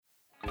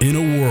In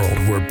a world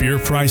where beer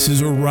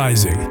prices are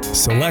rising,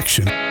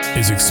 selection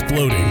is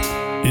exploding.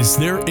 Is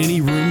there any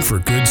room for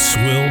good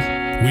swill?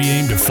 We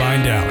aim to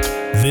find out.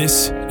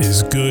 This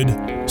is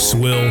Good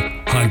Swill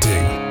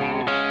Hunting.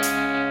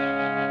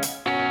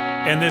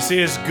 And this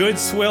is Good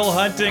Swill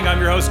Hunting. I'm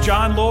your host,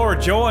 John Lohr,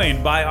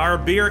 joined by our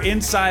beer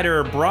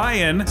insider,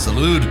 Brian.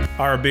 Salute.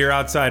 Our beer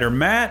outsider,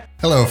 Matt.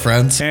 Hello,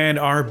 friends. And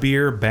our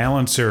beer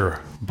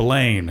balancer,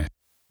 Blaine.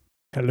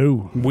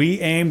 Hello. We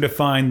aim to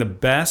find the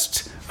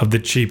best of the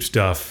cheap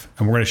stuff,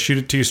 and we're going to shoot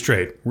it to you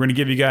straight. We're going to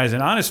give you guys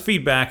an honest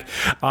feedback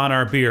on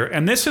our beer.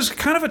 And this is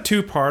kind of a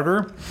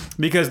two-parter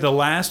because the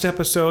last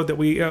episode that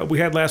we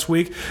had last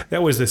week,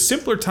 that was the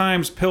Simpler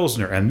Times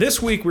Pilsner. And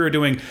this week we are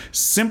doing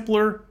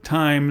Simpler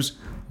Times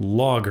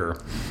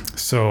Lager.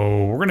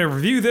 So we're going to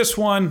review this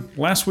one.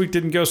 Last week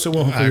didn't go so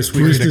well. Here's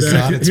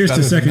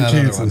to second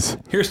chances.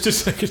 Here's to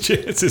second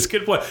chances.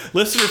 Good point.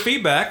 Listener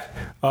feedback.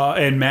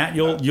 And Matt,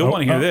 you'll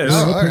want to hear this.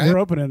 We're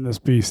opening this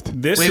beast.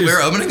 Wait,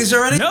 we're opening these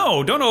already?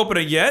 No, don't open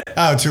it yet.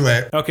 Oh, too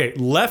late. Okay,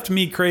 left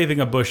me craving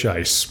a Busch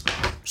Ice.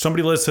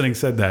 Somebody listening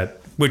said that,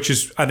 which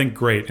is, I think,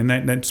 great. And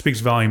that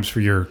speaks volumes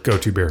for your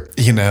go-to beer.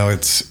 You know,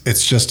 it's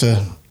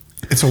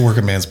a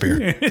working man's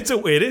beer.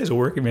 It is a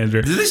working man's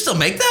beer. Do they still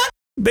make that?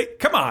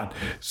 Come on.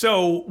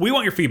 So we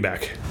want your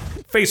feedback.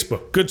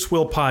 Facebook, Good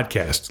Swill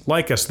Podcast.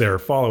 Like us there,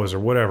 follow us or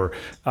whatever.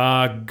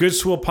 Good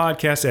Swill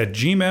Podcast at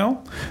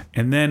Gmail.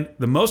 And then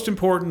the most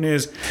important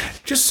is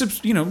just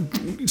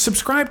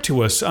subscribe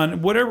to us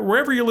on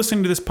wherever you're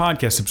listening to this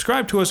podcast.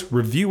 Subscribe to us,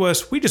 review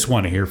us. We just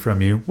want to hear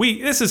from you.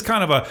 This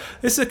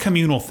is a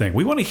communal thing.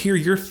 We want to hear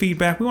your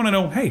feedback. We want to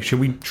know, hey, should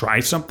we try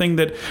something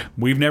that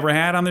we've never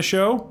had on the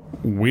show?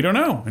 We don't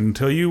know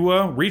until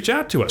you reach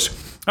out to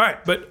us. All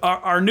right, but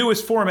our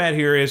newest format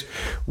here is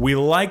we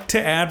like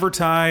to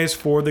advertise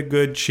for the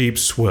good, cheap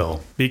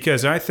swill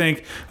because I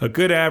think a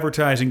good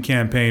advertising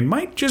campaign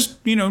might just,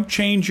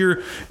 change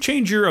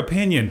your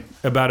opinion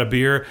about a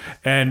beer.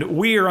 And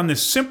we are on the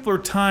Simpler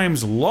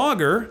Times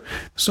Lager,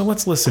 so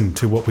let's listen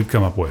to what we've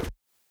come up with.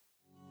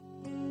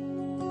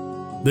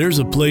 There's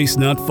a place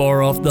not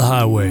far off the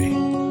highway.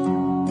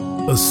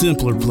 A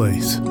simpler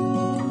place.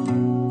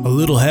 A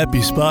little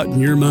happy spot in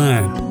your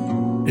mind.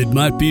 It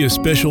might be a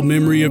special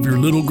memory of your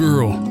little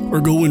girl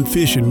or going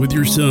fishing with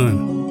your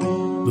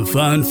son. The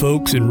fine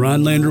folks in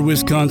Rhinelander,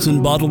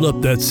 Wisconsin bottled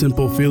up that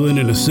simple feeling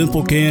in a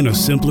simple can of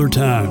Simpler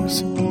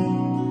Times.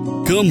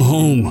 Come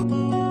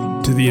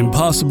home to the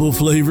impossible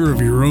flavor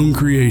of your own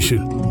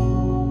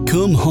creation.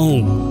 Come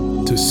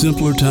home to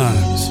Simpler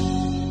Times.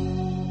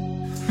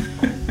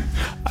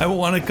 I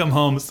want to come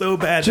home so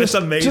bad. That's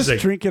amazing.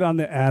 Just drink it on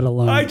the ad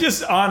alone. I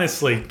just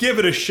honestly give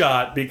it a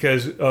shot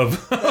because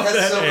of That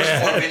has so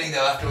much more meaning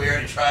though after we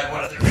already tried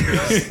one of their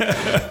beers.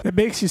 It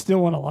makes you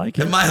still want to like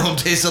it. If my home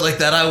tasted like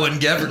that, I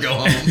wouldn't ever go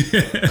home.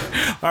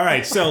 All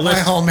right, so If my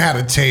home had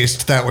a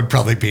taste, that would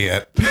probably be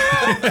it.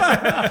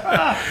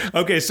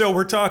 Okay, so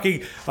we're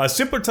talking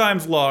Simpler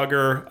Times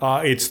Lager.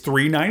 It's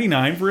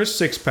 $3.99 for a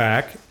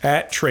 6-pack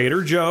at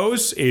Trader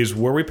Joe's is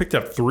where we picked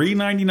up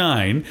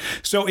 $3.99.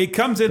 So it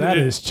comes in. That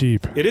is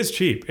cheap. It is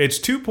cheap. It's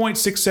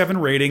 2.67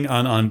 rating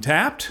on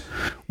Untapped,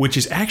 which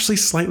is actually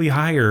slightly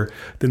higher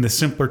than the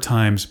Simpler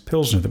Times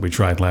Pilsner that we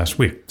tried last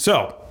week.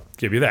 So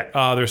give you that.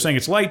 They're saying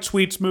it's light,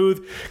 sweet,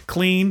 smooth,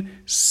 clean,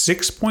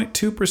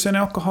 6.2%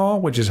 alcohol,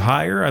 which is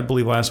higher. I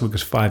believe last week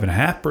was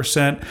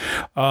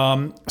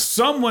 5.5%.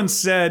 Someone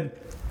said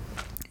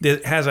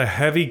it has a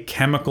heavy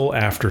chemical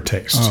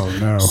aftertaste. Oh,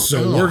 no.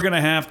 So we're going to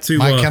have to...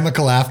 My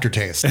chemical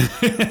aftertaste.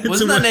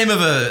 Wasn't that name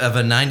of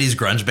a 90s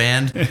grunge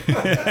band?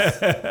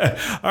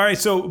 All right,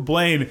 so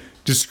Blaine,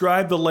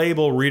 describe the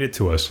label. Read it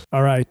to us.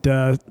 All right.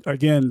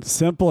 Again,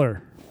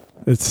 simpler.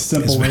 It's a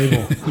simple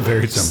label.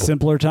 Very simple.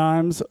 Simpler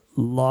Times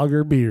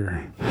Lager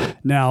beer.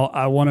 Now,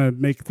 I want to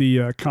make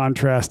the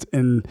contrast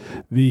in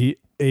the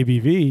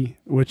ABV,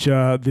 which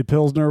the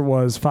Pilsner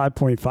was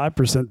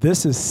 5.5%.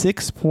 This is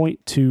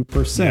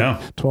 6.2%. Yeah.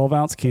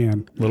 12-ounce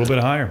can. A little bit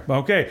higher.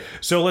 Okay,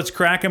 so let's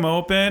crack them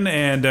open.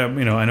 And,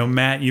 I know,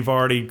 Matt, you've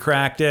already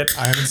cracked it.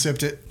 I haven't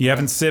sipped it. You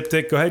haven't sipped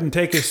it? Go ahead and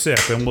take a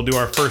sip, and we'll do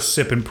our first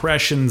sip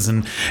impressions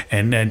and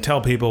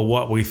tell people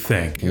what we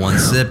think. One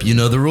sip, you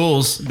know the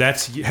rules.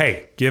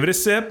 Hey, give it a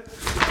sip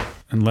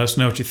and let us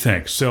know what you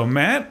think. So,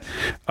 Matt,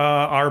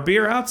 our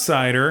beer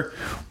outsider,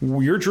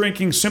 you're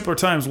drinking Simpler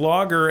Times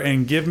Lager,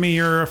 and give me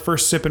your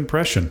first sip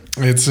impression.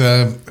 It's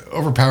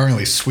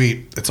overpoweringly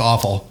sweet. It's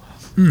awful.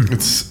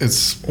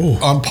 It's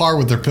on par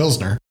with their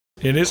Pilsner.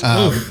 It is.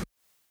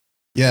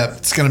 Yeah,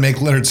 it's going to make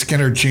Leonard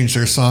Skinner change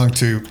their song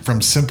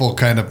from simple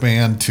kind of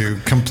man to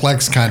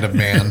complex kind of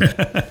man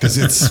because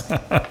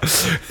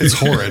it's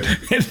horrid.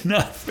 It's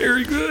not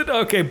very good.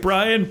 Okay,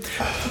 Brian,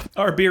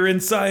 our beer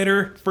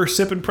insider, first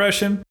sip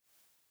impression.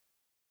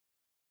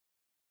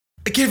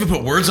 I can't even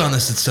put words on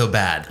this. It's so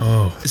bad.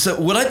 Oh. So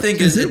what I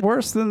think Is it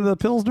worse than the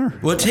Pilsner?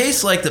 Well, it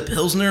tastes like the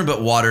Pilsner,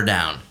 but watered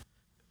down.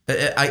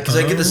 Because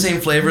I get the same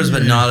flavors,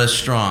 but not as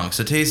strong.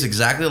 So it tastes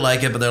exactly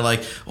like it, but they're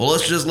like, well,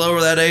 let's just lower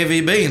that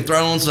AVB and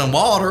throw in some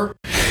water.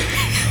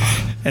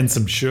 and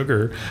some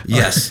sugar.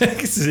 Yes.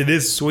 It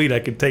is sweet. I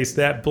could taste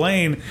that.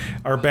 Blaine,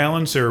 our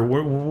balancer,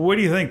 what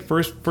do you think?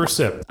 First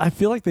sip. I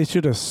feel like they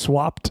should have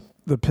swapped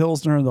the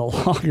Pilsner and the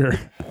lager.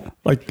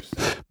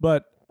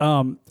 But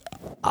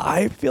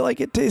I feel like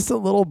it tastes a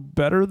little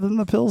better than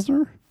the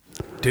Pilsner.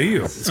 Do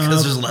you? It's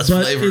because there's less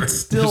But flavor. it's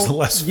still, There's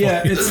less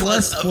yeah, flavor. it's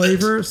less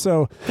flavor.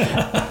 So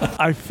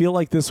I feel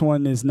like this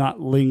one is not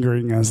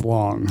lingering as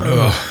long.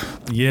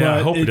 Yeah,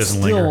 I hope it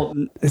doesn't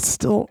linger. It's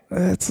still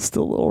a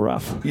little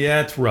rough.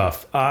 Yeah, it's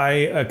rough.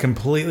 I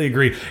completely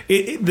agree.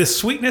 The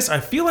sweetness, I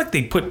feel like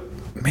they put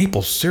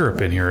maple syrup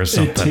in here or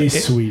something. It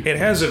tastes sweet. It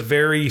has a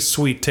very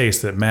sweet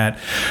taste that Matt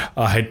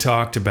had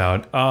talked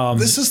about.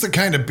 This is the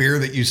kind of beer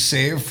that you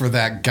save for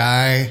that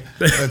guy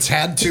that's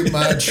had too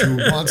much who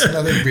wants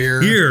another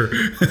beer. Here.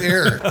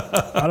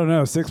 I don't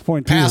know,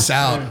 6.2. Pass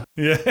out.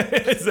 Yeah,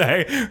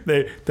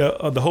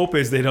 the hope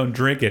is they don't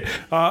drink it.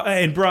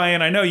 And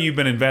Brian, I know you've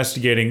been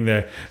investigating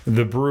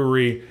the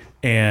brewery,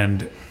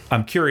 and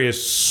I'm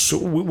curious.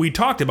 We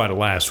talked about it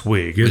last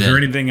week. Is there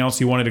anything else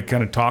you wanted to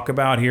kind of talk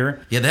about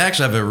here? Yeah, they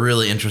actually have a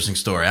really interesting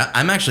story.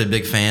 I'm actually a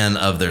big fan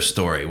of their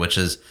story, which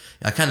is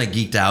I kind of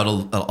geeked out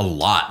a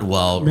lot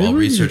while Maybe we need to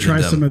researching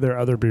try them. some of their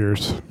other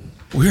beers.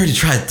 We already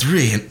tried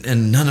 3,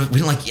 and we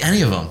didn't like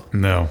any of them.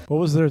 No. What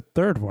was their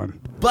third one?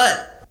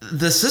 But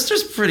the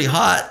sister's pretty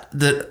hot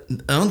that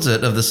owns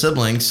it of the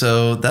siblings,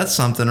 so that's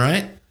something,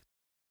 right?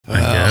 I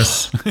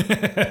guess.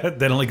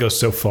 That only goes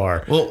so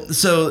far. Well,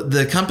 so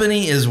the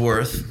company is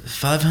worth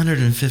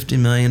 $550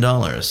 million.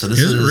 So this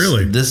Is it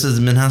really? This is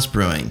Minhouse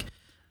Brewing.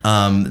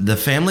 The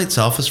family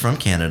itself is from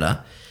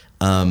Canada.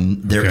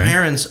 Their Okay.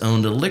 parents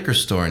owned a liquor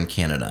store in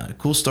Canada.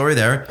 Cool story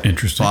there.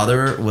 Interesting.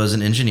 Father was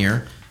an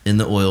engineer in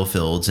the oil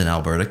fields in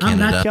Alberta,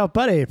 Canada. your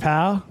buddy,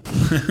 pal.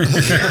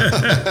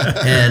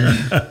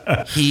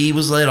 And he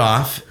was laid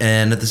off,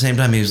 and at the same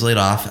time he was laid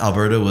off,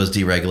 Alberta was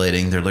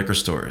deregulating their liquor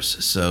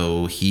stores,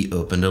 so he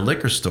opened a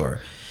liquor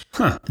store.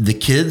 The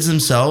kids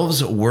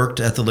themselves worked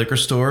at the liquor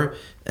store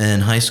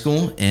in high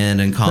school and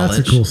in college.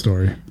 That's a cool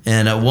story.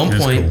 And at one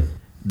That's point cool.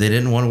 they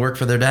didn't want to work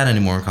for their dad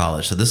anymore in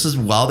college, so this is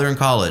while they're in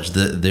college.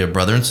 Their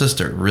brother and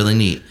sister, really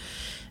neat,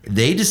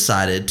 they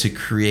decided to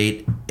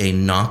create a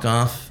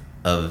knockoff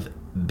of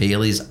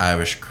Bailey's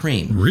Irish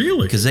Cream.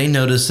 Really? Because they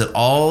noticed that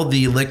all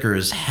the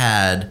liquors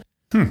had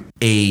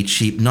a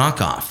cheap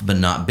knockoff, but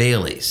not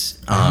Bailey's.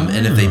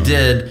 And if they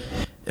did,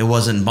 it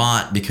wasn't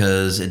bought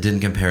because it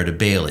didn't compare to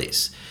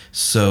Bailey's.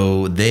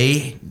 So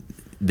the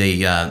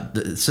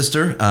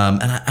sister,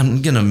 and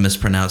I'm going to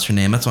mispronounce her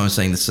name. That's why I'm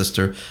saying the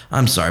sister.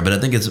 I'm sorry, but I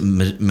think it's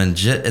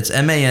Manjit. It's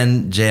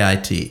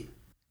Manjit.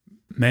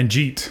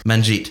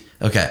 Manjeet.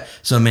 Okay.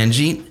 So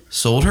Manjit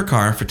sold her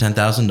car for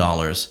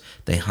 $10,000.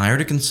 They hired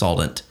a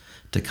consultant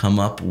to come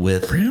up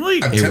with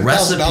Really? A a $10,000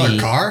 recipe.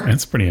 car?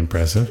 That's pretty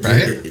impressive.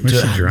 Right? We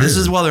should drive This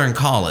is it. while they're in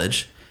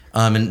college,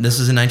 and this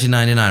is in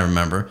 1999,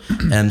 remember?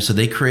 And so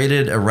they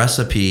created a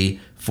recipe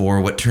for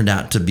what turned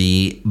out to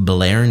be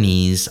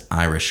Blarney's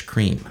Irish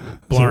Cream.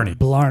 Blarney.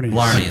 Blarney.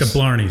 Blarney's. The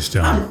Blarney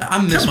style.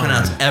 I'm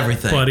mispronouncing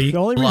everything. buddy. The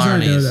only reason I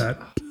know Blarney's. that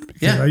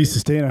because Yeah. I used to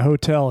stay in a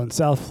hotel in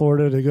South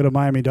Florida to go to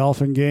Miami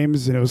Dolphin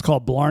games, and it was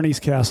called Blarney's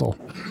Castle.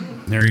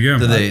 There you go.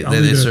 Do they I'll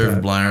leave it at serve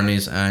that.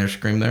 Blarney's Irish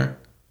Cream there?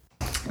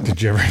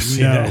 Did you ever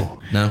see that? No.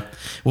 No.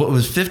 Well, it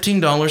was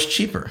 $15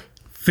 cheaper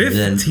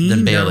than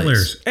 $15.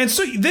 Bailey's. And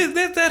so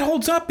that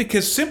holds up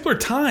because Simpler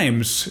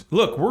Times,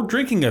 look, we're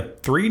drinking a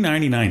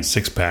 $3.99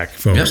 six-pack,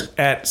 folks, Yep.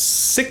 at That is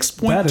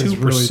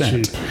 6.2%. really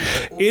cheap.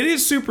 It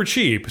is super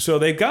cheap. So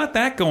they've got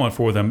that going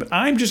for them. But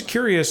I'm just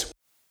curious,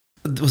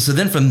 So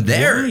then from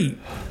there, why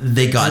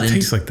they got does it into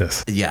taste like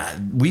this? Yeah,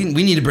 we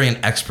need to bring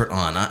an expert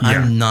on.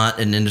 I'm not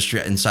an industry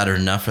insider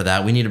enough for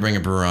that. We need to bring a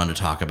brewer on to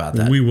talk about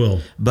that.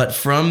 will. But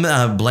from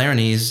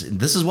Blarney's,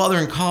 this is while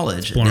they're in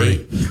college.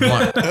 Blarney.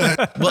 Well,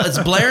 it's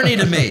Blarney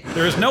to me.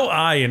 There is no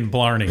I in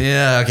Blarney.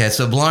 Yeah, okay.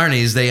 So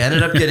Blarney's, they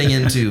ended up getting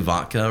into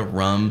vodka,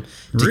 rum,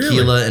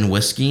 tequila, and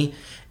whiskey.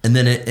 And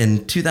then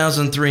in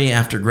 2003,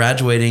 after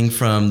graduating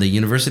from the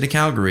University of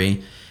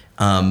Calgary,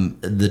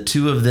 the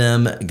two of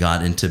them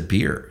got into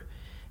beer.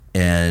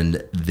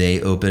 And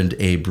they opened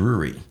a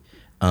brewery.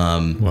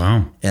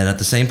 Wow. And at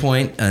the same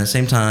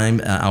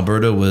time,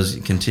 Alberta was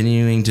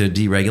continuing to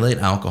deregulate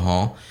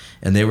alcohol,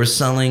 and they were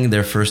selling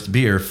their first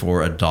beer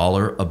for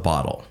 $1 a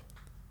bottle.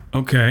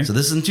 Okay. So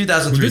this is in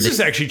 2003. This is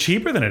actually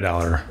cheaper than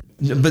 $1.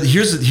 But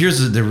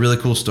here's the really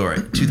cool story.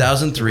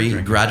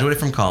 2003, graduated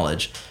from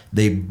college.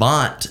 They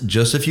bought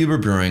Joseph Huber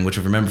Brewing, which,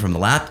 if you remember from the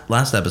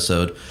last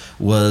episode,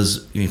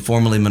 was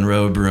formerly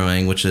Monroe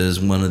Brewing, which is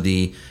one of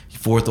the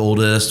fourth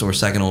oldest or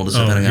second oldest,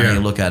 depending on how you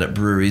look at it,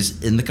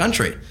 breweries in the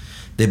country.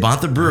 They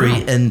bought the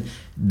brewery, and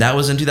that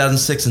was in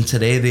 2006, and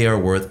today they are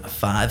worth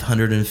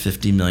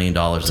 $550 million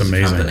as a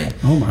amazing. company.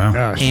 Oh my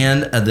gosh.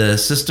 And the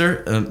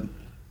sister,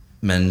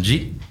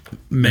 Manjit,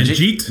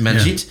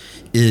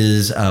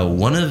 is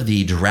one of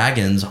the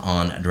dragons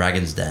on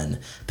Dragon's Den,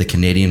 the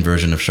Canadian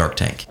version of Shark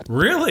Tank.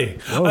 Really?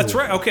 That's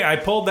right. Okay, I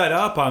pulled that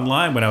up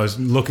online when I was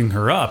looking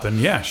her up, and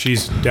yeah,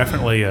 she's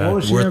definitely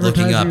Worth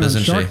looking up,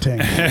 isn't she?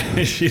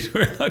 Tank? she's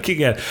worth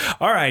looking at.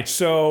 All right,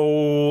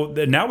 so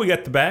now we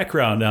got the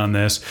background on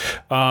this.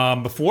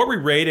 Before we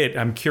rate it,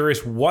 I'm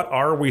curious, what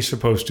are we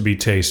supposed to be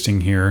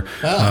tasting here?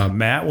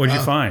 Matt, what'd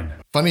you find?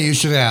 Funny you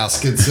should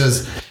ask. It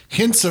says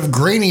hints of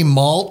grainy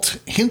malt,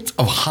 hint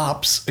of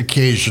hops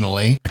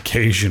occasionally.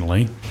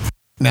 Occasionally.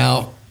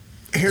 Now,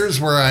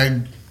 here's where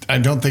I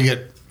don't think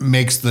it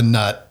makes the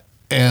nut,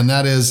 and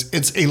that is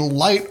it's a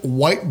light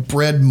white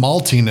bread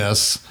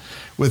maltiness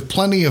with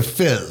plenty of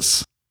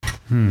fizz.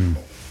 The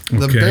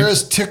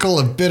barest tickle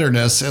of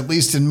bitterness, at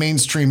least in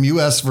mainstream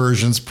U.S.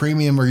 versions,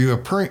 premium or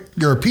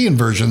European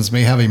versions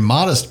may have a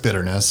modest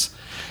bitterness.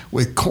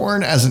 With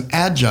corn as an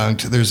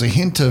adjunct, there's a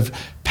hint of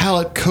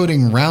palate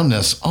coating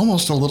roundness,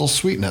 almost a little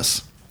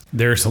sweetness.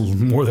 There's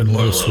more than a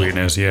little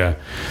sweetness, yeah.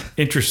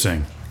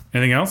 Interesting.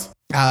 Anything else?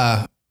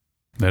 That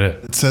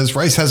it? It says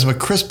rice has a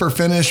crisper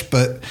finish,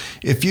 but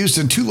if used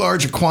in too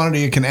large a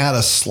quantity, it can add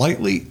a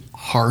slightly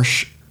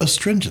harsh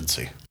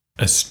astringency.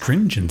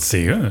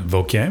 Astringency,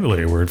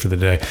 vocabulary word for the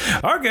day.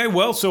 Okay,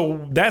 well,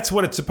 so that's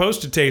what it's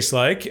supposed to taste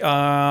like.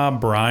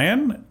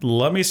 Brian,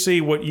 let me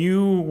see what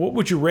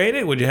would you rate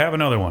it? Would you have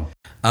another one?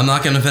 I'm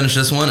not going to finish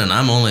this one, and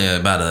I'm only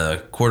about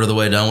a quarter of the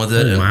way done with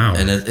it. Wow.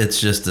 And it's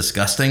just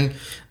disgusting.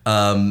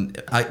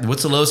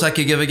 What's the lowest I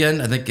could give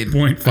again? I think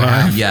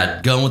 0.5.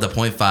 Yeah, going with a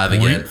 0.5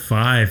 again.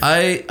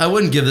 0.5. I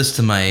wouldn't give this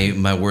to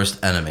my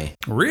worst enemy.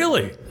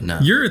 Really? No.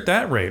 You're at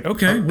that rate.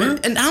 Okay. Well,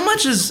 And how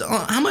much is a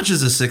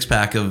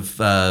 6-pack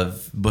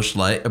of Bush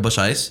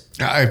Ice?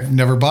 I've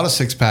never bought a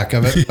 6-pack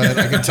of it, but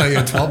I can tell you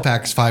a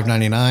 12-pack is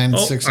 $5.99,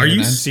 $6.99. are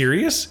you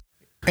serious?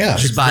 Yeah.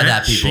 Just buy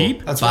that, people.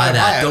 cheap? That's buy why I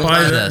that. buy it. Don't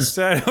buy this.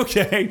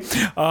 Okay.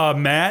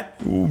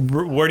 Matt,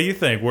 what do you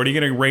think? What are you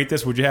going to rate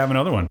this? Would you have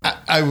another one?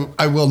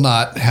 I will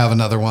not have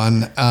another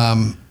one,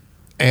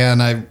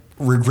 and I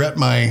regret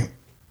my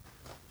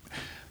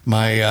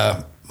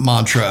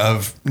mantra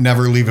of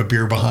never leave a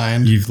beer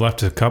behind. You've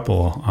left a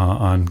couple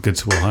on Good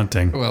Swill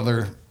Hunting.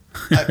 Well,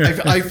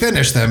 I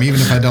finish them even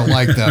if I don't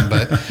like them,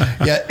 but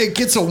yeah, it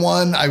gets a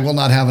 1. I will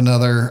not have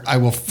another. I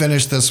will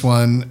finish this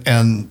one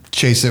and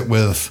chase it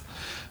with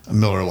a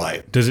Miller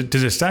Lite. Does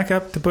it stack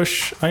up to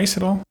Bush Ice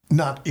at all?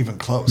 Not even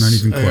close. Not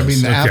even close. I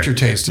mean, the Okay.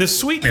 aftertaste. The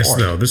sweetness,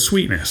 though. The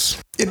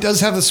sweetness. It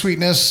does have the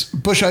sweetness.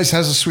 Bush Ice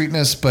has a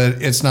sweetness,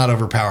 but it's not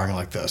overpowering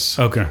like this.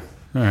 Okay.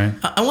 All right.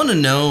 I want to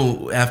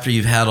know after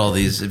you've had all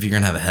these if you're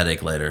going to have a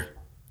headache later.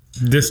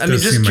 This I mean,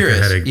 does just seem curious.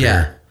 like a headache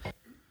Yeah. beer.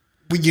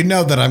 Well, you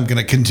know that I'm going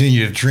to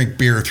continue to drink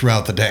beer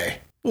throughout the day.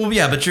 Well,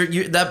 yeah, but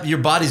your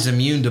body's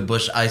immune to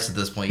Bush Ice at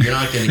this point. You're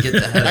not going to get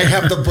the headache. I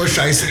have the Bush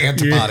Ice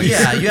antibodies.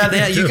 Yeah,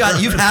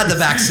 you've had the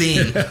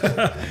vaccine.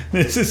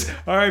 This is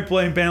all right.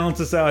 Playing balance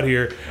this out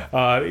here.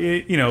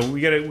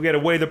 We gotta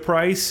weigh the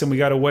price and we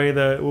gotta weigh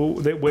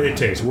the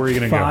taste. Where are you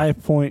gonna go?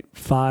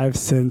 5.5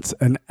 cents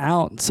an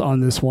ounce on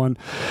this one.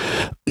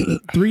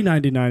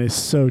 $3.99 is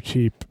so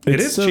cheap.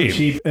 It's is so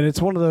cheap. and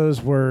it's one of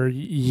those where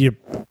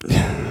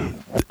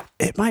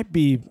it might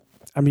be.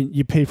 I mean,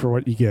 you pay for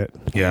what you get.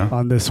 Yeah.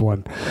 On this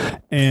one,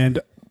 and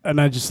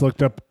I just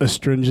looked up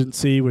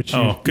astringency, which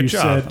Good you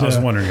job. said. I was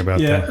wondering about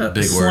that.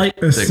 Big word. Slight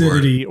Big word.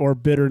 acidity or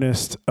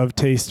bitterness of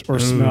taste or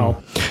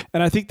smell,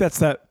 and I think that's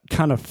that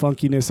kind of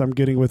funkiness I'm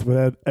getting with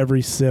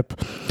every sip.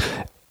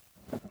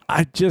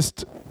 I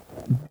just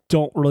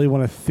don't really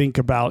want to think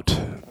about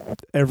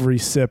every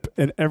sip,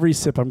 and every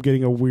sip I'm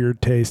getting a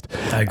weird taste.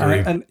 I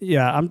agree.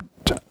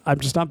 I'm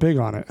just not big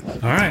on it.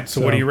 All right. So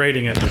what are you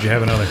rating it? Would you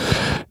have another?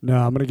 No,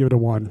 I'm gonna give it a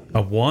 1.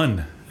 A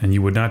 1, and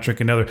you would not drink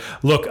another.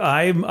 Look,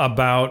 I'm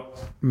about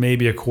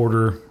maybe a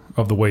quarter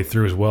of the way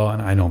through as well,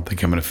 and I don't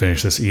think I'm going to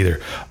finish this either.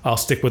 I'll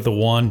stick with the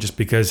 1 just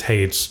because,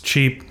 hey, it's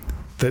cheap.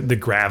 The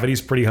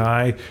gravity's pretty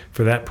high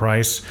for that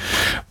price.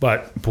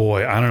 But,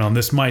 boy, I don't know.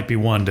 This might be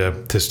one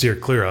to steer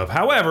clear of.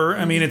 However,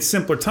 I mean, it's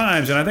simpler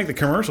times, and I think the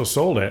commercial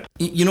sold it.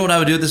 You know what I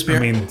would do with this beer? I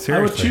mean,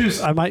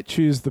 seriously. I might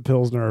choose the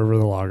Pilsner over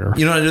the lager.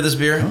 You know what I do with this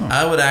beer? Oh.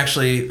 I would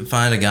actually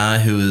find a guy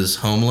who is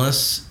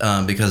homeless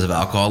because of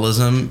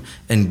alcoholism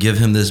and give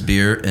him this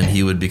beer, and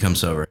he would become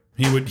sober.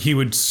 He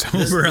would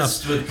sober up.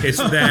 This would- It's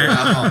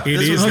that. It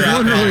This is was I that.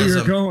 wonder where alcoholism.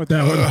 you're going with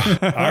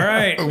that one. All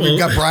right. We've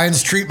got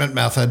Brian's treatment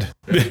method.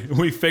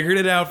 We figured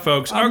it out,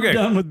 folks. I'm Okay.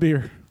 done with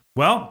beer.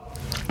 Well,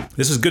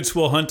 this is Good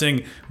Swill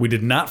Hunting. We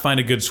did not find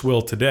a good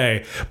swill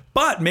today,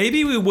 but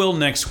maybe we will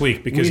next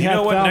week because you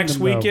know what next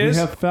week is? We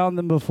have found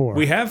them before.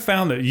 We have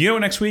found that. You know what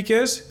next week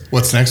is?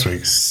 What's next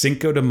week?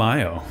 Cinco de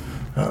Mayo.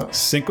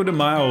 Cinco de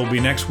Mayo will be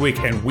next week,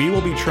 and we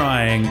will be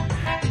trying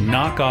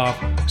knockoff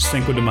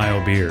Cinco de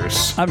Mayo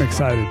beers. I'm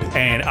excited.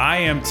 And I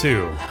am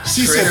too.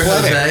 Trader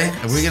Jose.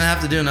 Are we going to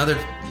have to do another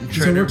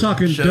Trader we're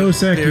talking show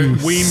Dos beer?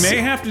 Equis. We may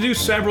have to do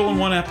several in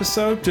one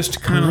episode just to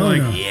kind of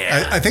Corona. like,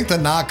 yeah. I think the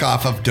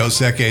knockoff of Dos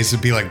Equis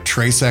would be like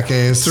Tres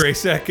Equis.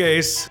 Tres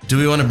Equis. Do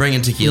we want to bring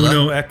in tequila?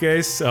 Uno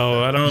Equis.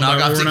 So I don't know.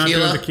 Knock off We're not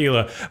tequila? doing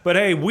tequila. But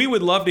hey, we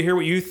would love to hear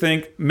what you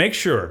think. Make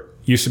sure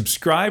You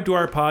subscribe to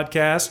our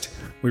podcast.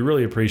 We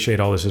really appreciate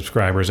all the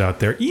subscribers out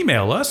there.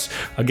 Email us.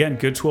 Again,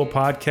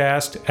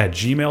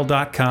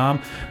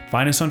 goodswillpodcast@gmail.com.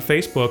 Find us on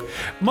Facebook.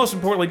 Most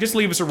importantly, just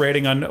leave us a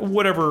rating on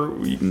whatever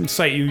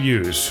site you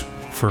use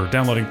for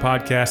downloading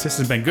podcasts. This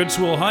has been Good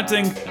Swill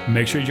Hunting.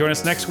 Make sure you join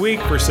us next week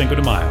for Cinco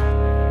de Mayo.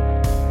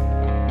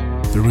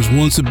 There was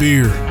once a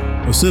beer,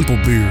 a simple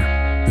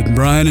beer, that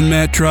Brian and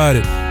Matt tried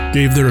it,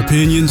 gave their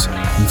opinions,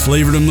 and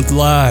flavored them with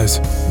lies.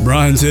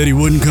 Brian said he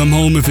wouldn't come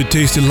home if it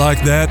tasted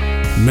like that.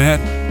 Matt,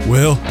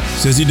 well,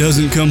 says he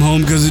doesn't come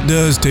home because it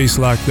does taste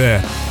like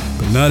that.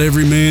 But not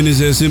every man is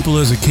as simple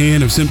as a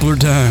can of Simpler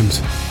Times.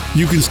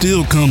 You can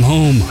still come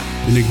home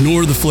and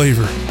ignore the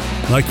flavor,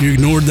 like you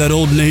ignored that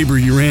old neighbor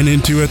you ran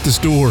into at the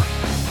store.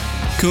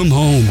 Come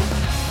home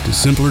to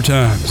Simpler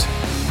Times.